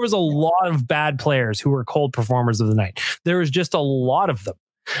there was a lot of bad players who were cold performers of the night. There was just a lot of them.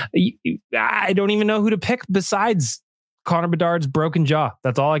 I don't even know who to pick besides Connor Bedard's broken jaw.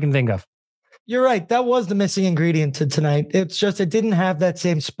 That's all I can think of. You're right. That was the missing ingredient to tonight. It's just, it didn't have that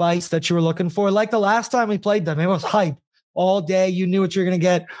same spice that you were looking for. Like the last time we played them, it was hype all day. You knew what you're going to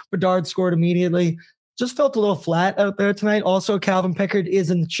get. Bedard scored immediately. Just felt a little flat out there tonight. Also, Calvin Pickard is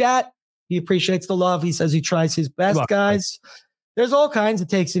in the chat. He appreciates the love. He says he tries his best, guys. There's all kinds of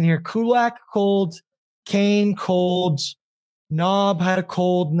takes in here. Kulak, cold. Kane, cold. Knob had a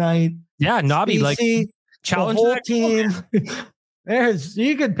cold night. Yeah, Nobby, like, challenge the whole team.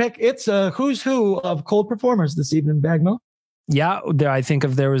 You could pick. It's a who's who of cold performers this evening, Bagmo. Yeah, I think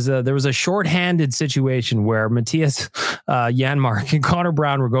there was a shorthanded situation where Matthias Janmark and Connor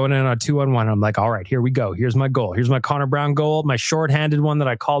Brown were going in on a 2-on-1. I'm like, all right, here we go. Here's my goal. Here's my Connor Brown goal, my shorthanded one that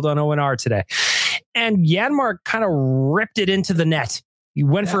I called on ONR today. And Janmark kind of ripped it into the net. He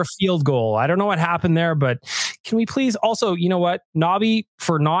went for a field goal. I don't know what happened there, but can we please also, you know what, Nobby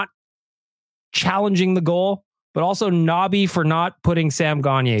for not challenging the goal, but also Nobby for not putting Sam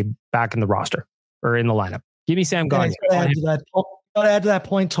Gagner back in the roster or in the lineup. Give me Sam Gagner. Got to add to that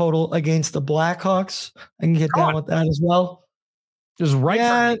point total against the Blackhawks. I can get down with that as well. Just right.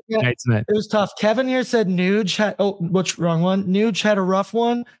 Yeah. It was tough. Kevin here said Nuge had, which wrong one? Nuge had a rough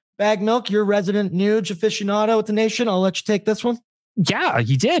one. Bag Milk, your resident Nuge aficionado at the Nation. I'll let you take this one. Yeah,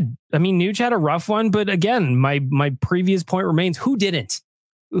 he did. I mean, Nuge had a rough one, but again, my previous point remains: who didn't?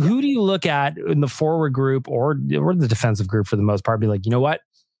 Who do you look at in the forward group or the defensive group for the most part? Be like, you know what?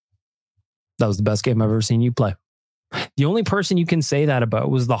 That was the best game I've ever seen you play. The only person you can say that about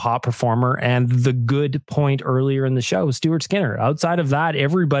was the hot performer and the good point earlier in the show, Stuart Skinner. Outside of that,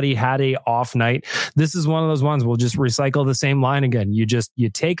 everybody had a off night. This is one of those ones we'll just recycle the same line again. You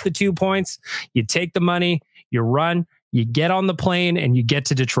take the 2 points, you take the money, you run, you get on the plane, and you get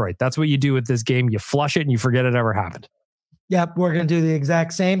to Detroit. That's what you do with this game. You flush it and you forget it ever happened. Yep, we're going to do the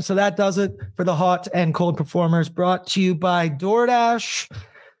exact same. So that does it for the hot and cold performers, brought to you by DoorDash.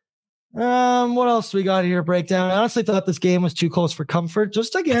 What else we got here to break down? I honestly thought this game was too close for comfort.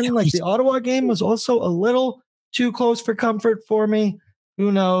 Just again, like the Ottawa game was also a little too close for comfort for me.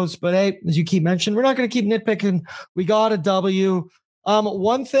 Who knows? But hey, as you keep mentioning, we're not going to keep nitpicking. We got a W.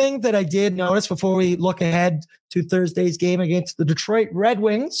 One thing that I did notice before we look ahead to Thursday's game against the Detroit Red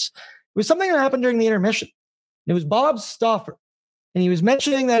Wings was something that happened during the intermission. It was Bob Stauffer And he was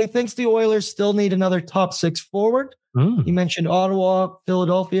mentioning that he thinks the Oilers still need another top 6 forward. He mentioned Ottawa,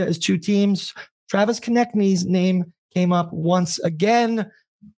 Philadelphia as 2 teams. Travis Konechny's name came up once again.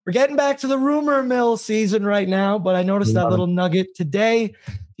 We're getting back to the rumor mill season right now, but I noticed that little nugget today.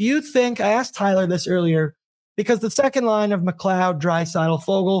 Do you think, I asked Tyler this earlier, because the second line of McLeod, Draisaitl,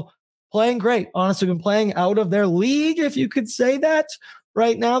 Fogle, playing great. Honestly, been playing out of their league, if you could say that.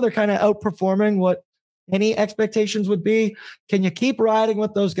 Right now, they're kind of outperforming what any expectations would be. Can you keep riding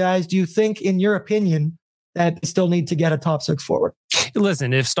with those guys? Do you think, in your opinion, that they still need to get a top 6 forward?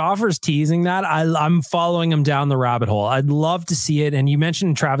 Listen, if Stauffer's teasing that, I'm following him down the rabbit hole. I'd love to see it. And you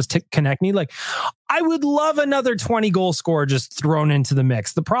mentioned Travis Konechny. Like, I would love another 20 goal scorer just thrown into the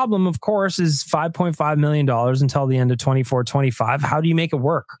mix. The problem, of course, is $5.5 million until the end of 24-25. How do you make it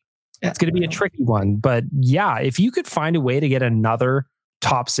work? It's going to be a tricky one. But yeah, if you could find a way to get another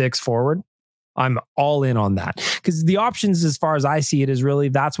top 6 forward, I'm all in on that. Because the options, as far as I see it, is really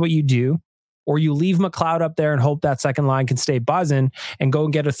that's what you do. Or you leave McLeod up there and hope that second line can stay buzzing and go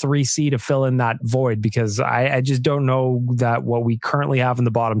and get a 3C to fill in that void, because I just don't know that what we currently have in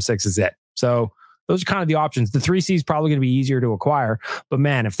the bottom 6 is it. So those are kind of the options. The 3C is probably going to be easier to acquire. But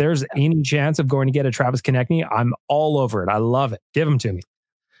man, if there's any chance of going to get a Travis Konechny, I'm all over it. I love it. Give him to me.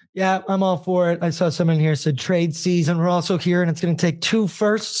 Yeah, I'm all for it. I saw someone here said trade season. We're also here, and it's going to take 2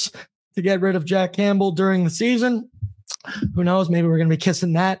 firsts to get rid of Jack Campbell during the season. Who knows? Maybe we're going to be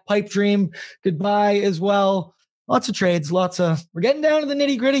kissing that pipe dream goodbye as well. Lots of trades, we're getting down to the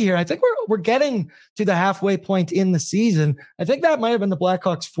nitty gritty here. I think we're getting to the halfway point in the season. I think that might have been the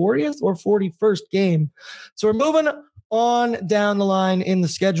Blackhawks' 40th or 41st game. So we're moving on down the line in the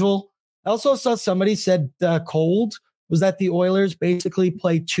schedule. I also saw somebody said cold was that the Oilers basically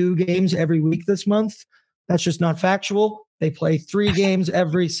play 2 games every week this month. That's just not factual. They play 3 games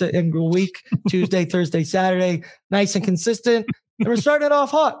every single week, Tuesday, Thursday, Saturday, nice and consistent. And we're starting it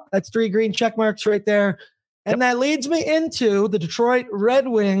off hot. That's 3 green check marks right there. And that leads me into the Detroit Red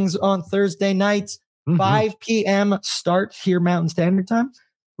Wings on Thursday night, 5 p.m. start here Mountain Standard Time.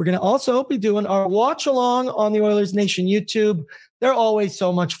 We're going to also be doing our watch along on the Oilers Nation YouTube. They're always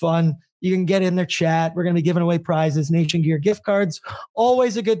so much fun. You can get in their chat. We're going to be giving away prizes, Nation Gear gift cards.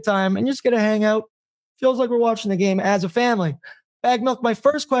 Always a good time. And just going to hang out. Feels like we're watching the game as a family. Bag Milk, my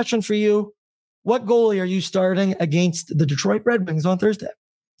first question for you. What goalie are you starting against the Detroit Red Wings on Thursday?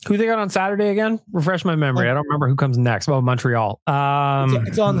 Who they got on Saturday again? Refresh my memory. I don't remember who comes next. Well, Montreal.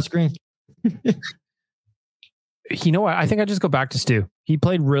 It's on the screen. You know what? I think I just go back to Stu. He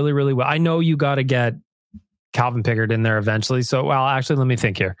played really, really well. I know you got to get Calvin Pickard in there eventually. So, well, actually, let me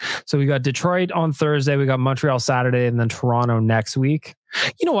think here. So we got Detroit on Thursday. We got Montreal Saturday, and then Toronto next week.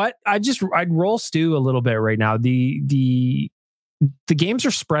 You know what? I'd roll Stu a little bit right now. The games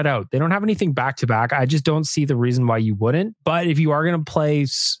are spread out. They don't have anything back to back. I just don't see the reason why you wouldn't. But if you are going to play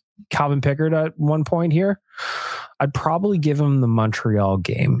Calvin Pickard at one point here, I'd probably give him the Montreal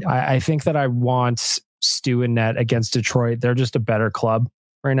game. I think that I want Stu in net against Detroit. They're just a better club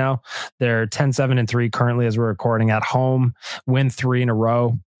right now. They're 10-7-3 currently as we're recording at home. Win 3 in a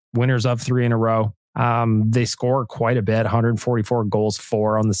row. Winners of 3 in a row. They score quite a bit, 144 goals,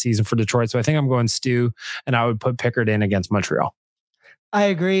 4 on the season for Detroit. So I think I'm going Stu, and I would put Pickard in against Montreal. I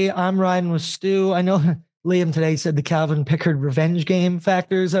agree. I'm riding with Stu. I know Liam today said the Calvin Pickard revenge game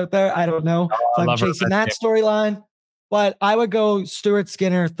factors out there. I don't know if I'm chasing that storyline, but I would go Stuart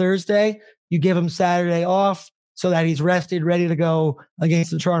Skinner Thursday. You give him Saturday off so that he's rested, ready to go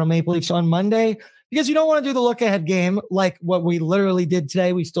against the Toronto Maple Leafs on Monday, because you don't want to do the look ahead game like what we literally did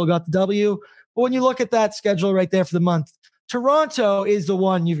today. We still got the W. But when you look at that schedule right there for the month, Toronto is the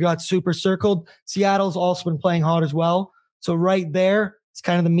one you've got super circled. Seattle's also been playing hot as well. So right there, it's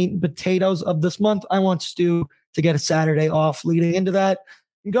kind of the meat and potatoes of this month. I want Stu to get a Saturday off leading into that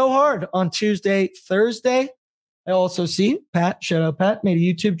and go hard on Tuesday, Thursday. I also see Pat, shout out Pat, made a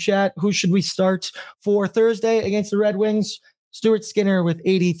YouTube chat. Who should we start for Thursday against the Red Wings? Stuart Skinner with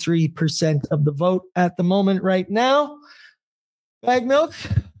 83% of the vote at the moment right now. Bag Milk,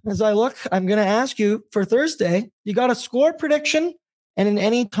 as I look, I'm going to ask you for Thursday, you got a score prediction and an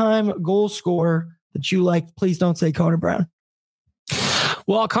anytime goal scorer that you like. Please don't say Connor Brown.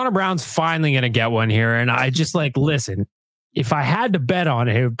 Well, Connor Brown's finally going to get one here. And I just listen, if I had to bet on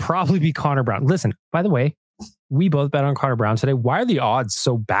it, it would probably be Connor Brown. Listen, by the way, we both bet on Connor Brown today. Why are the odds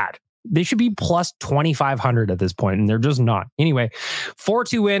so bad? They should be plus 2,500 at this point, and they're just not. Anyway,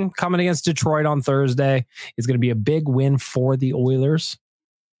 4-2 win coming against Detroit on Thursday. It's going to be a big win for the Oilers.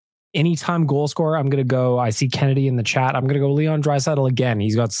 Anytime goal scorer, I'm going to go, I see Kennedy in the chat, I'm going to go Leon Draisaitl again.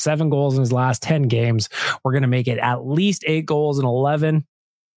 He's got 7 goals in his last 10 games. We're going to make it at least 8 goals in 11.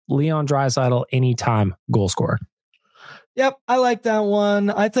 Leon Draisaitl, anytime goal scorer. Yep, I like that one.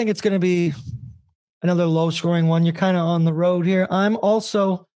 I think it's going to be another low-scoring one. You're kind of on the road here. I'm going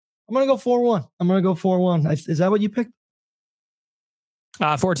to go 4-1. I'm going to go 4-1. Is that what you picked?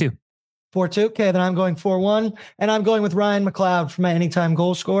 4-2. 4-2. Okay, then I'm going 4-1. And I'm going with Ryan McLeod for my anytime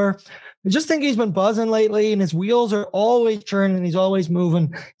goal scorer. I just think he's been buzzing lately, and his wheels are always turning. He's always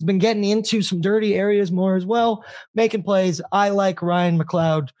moving. He's been getting into some dirty areas more as well, making plays. I like Ryan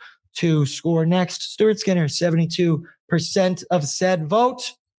McLeod to score next. Stuart Skinner, 72% of said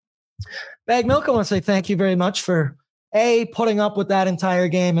vote. Bag Milk, I want to say thank you very much for putting up with that entire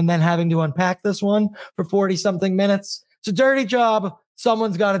game and then having to unpack this one for 40-something minutes. It's a dirty job.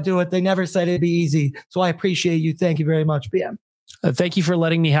 Someone's got to do it. They never said it'd be easy. So I appreciate you. Thank you very much, BM. Thank you for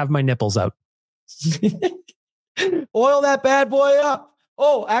letting me have my nipples out. Oil that bad boy up.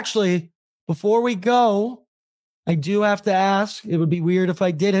 Oh, actually, before we go, I do have to ask. It would be weird if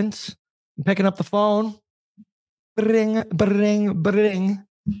I didn't. I'm picking up the phone. Bring, bring, bring.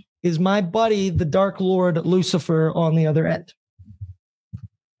 Is my buddy, the Dark Lord Lucifer, on the other end?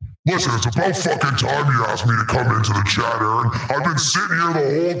 Listen, it's about fucking time you asked me to come into the chat, Aaron. I've been sitting here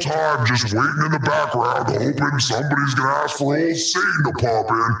the whole time just waiting in the background, hoping somebody's going to ask for old Satan to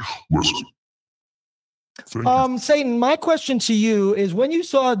pop in. Listen. Satan, my question to you is, when you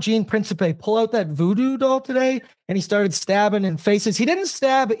saw Gene Principe pull out that voodoo doll today and he started stabbing in faces, he didn't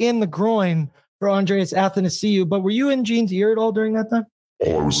stab in the groin for Andreas Athanasiou, but were you in Gene's ear at all during that time?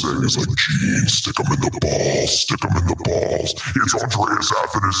 All I was saying is, like, Gene, stick him in the balls, stick him in the balls. It's Andreas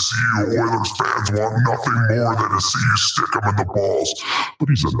Athanasiou. Oilers fans want nothing more than to see you stick him in the balls. But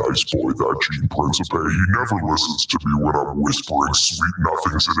he's a nice boy, that Gene Principe. He never listens to me when I'm whispering sweet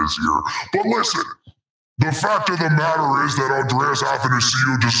nothings in his ear. But listen, the fact of the matter is that Andreas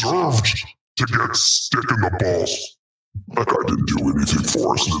Athanasiou deserved to get stick in the balls. That guy didn't do anything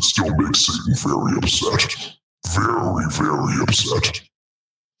for us, and it still makes Satan very upset. Very, very upset.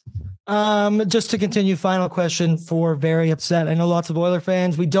 Just to continue, final question for very upset. I know lots of Oiler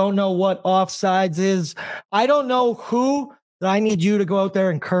fans. We don't know what offsides is. I don't know who that I need you to go out there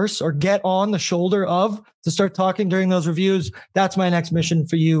and curse or get on the shoulder of to start talking during those reviews. That's my next mission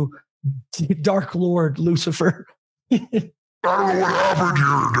for you, Dark Lord Lucifer. I don't know what happened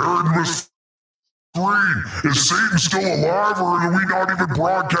here. Aaron was green. Is Satan still alive, or are we not even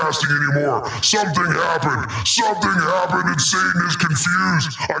broadcasting anymore? Something happened. Something happened, and Satan is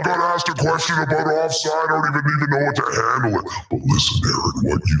confused. I got asked a question about offside. I don't even know what to handle it. But listen, Aaron,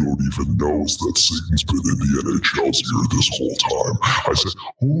 what you don't even know is that Satan's been in the NHL's ear this whole time. I said,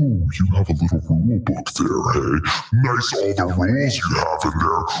 oh, you have a little rule book there, hey? Nice all the rules you have in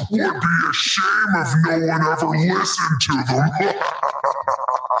there. Would be a shame if no one ever listened to them.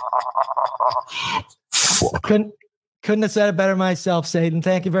 Fuck. Couldn't have said it better myself, Satan.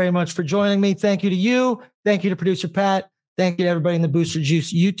 Thank you very much for joining me. Thank you to you. Thank you to producer Pat. Thank you to everybody in the Booster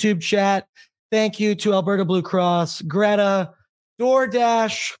Juice YouTube chat. Thank you to Alberta Blue Cross, Greta,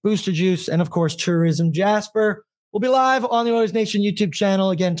 DoorDash, Booster Juice, and of course, Tourism Jasper. We'll be live on the Oilers Nation YouTube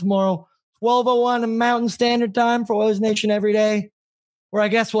channel again tomorrow, 12:01 Mountain Standard Time for Oilers Nation every day, where I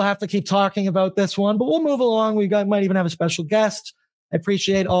guess we'll have to keep talking about this one, but we'll move along. Might even have a special guest. I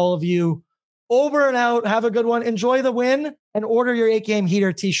appreciate all of you. Over and out. Have a good one. Enjoy the win and order your 8-game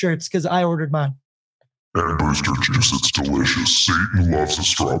heater t-shirts because I ordered mine. And Booster Juice, it's delicious. Satan loves a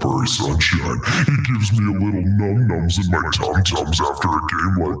strawberry sunshine. He gives me a little num-nums in my tum-tums after a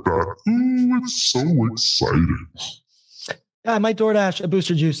game like that. Ooh, it's so exciting. Yeah, I might DoorDash a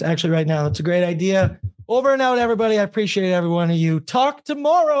Booster Juice actually right now. That's a great idea. Over and out, everybody. I appreciate every one of you. Talk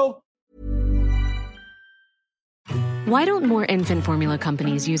tomorrow. Why don't more infant formula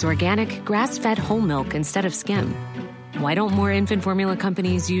companies use organic, grass-fed whole milk instead of skim? Why don't more infant formula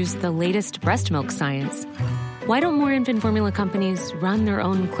companies use the latest breast milk science? Why don't more infant formula companies run their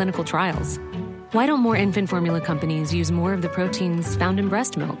own clinical trials? Why don't more infant formula companies use more of the proteins found in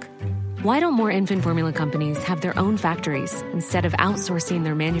breast milk? Why don't more infant formula companies have their own factories instead of outsourcing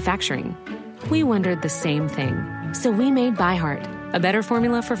their manufacturing? We wondered the same thing. So we made ByHeart, a better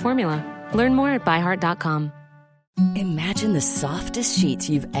formula for formula. Learn more at byheart.com. Imagine the softest sheets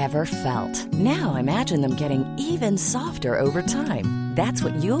you've ever felt. Now imagine them getting even softer over time. That's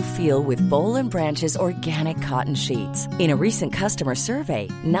what you'll feel with Boll & Branch's organic cotton sheets. In a recent customer survey,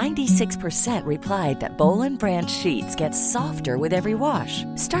 96% replied that Boll & Branch sheets get softer with every wash.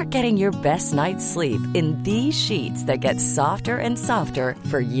 Start getting your best night's sleep in these sheets that get softer and softer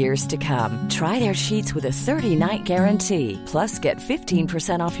for years to come. Try their sheets with a 30-night guarantee. Plus, get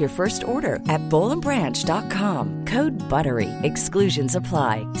 15% off your first order at bollandbranch.com. Code BUTTERY. Exclusions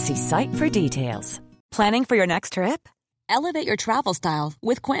apply. See site for details. Planning for your next trip? Elevate your travel style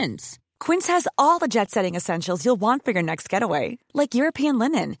with Quince. Quince has all the jet-setting essentials you'll want for your next getaway, like European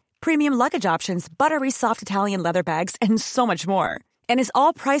linen, premium luggage options, buttery soft Italian leather bags, and so much more. And is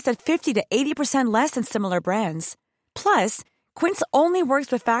all priced at 50 to 80% less than similar brands. Plus, Quince only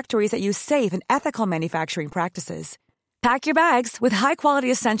works with factories that use safe and ethical manufacturing practices. Pack your bags with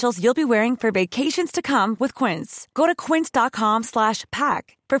high-quality essentials you'll be wearing for vacations to come with Quince. Go to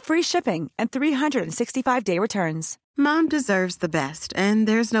quince.com/pack for free shipping and 365-day returns. Mom deserves the best, and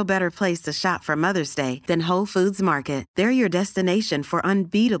there's no better place to shop for Mother's Day than Whole Foods Market. They're your destination for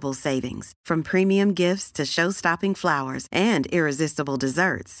unbeatable savings, from premium gifts to show-stopping flowers and irresistible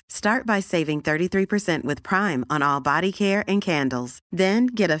desserts. Start by saving 33% with Prime on all body care and candles. Then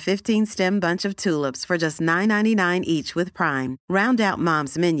get a 15-stem bunch of tulips for just $9.99 each with Prime. Round out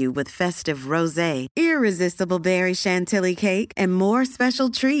Mom's menu with festive rosé, irresistible berry chantilly cake, and more special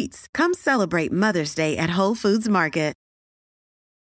treats. Come celebrate Mother's Day at Whole Foods Market.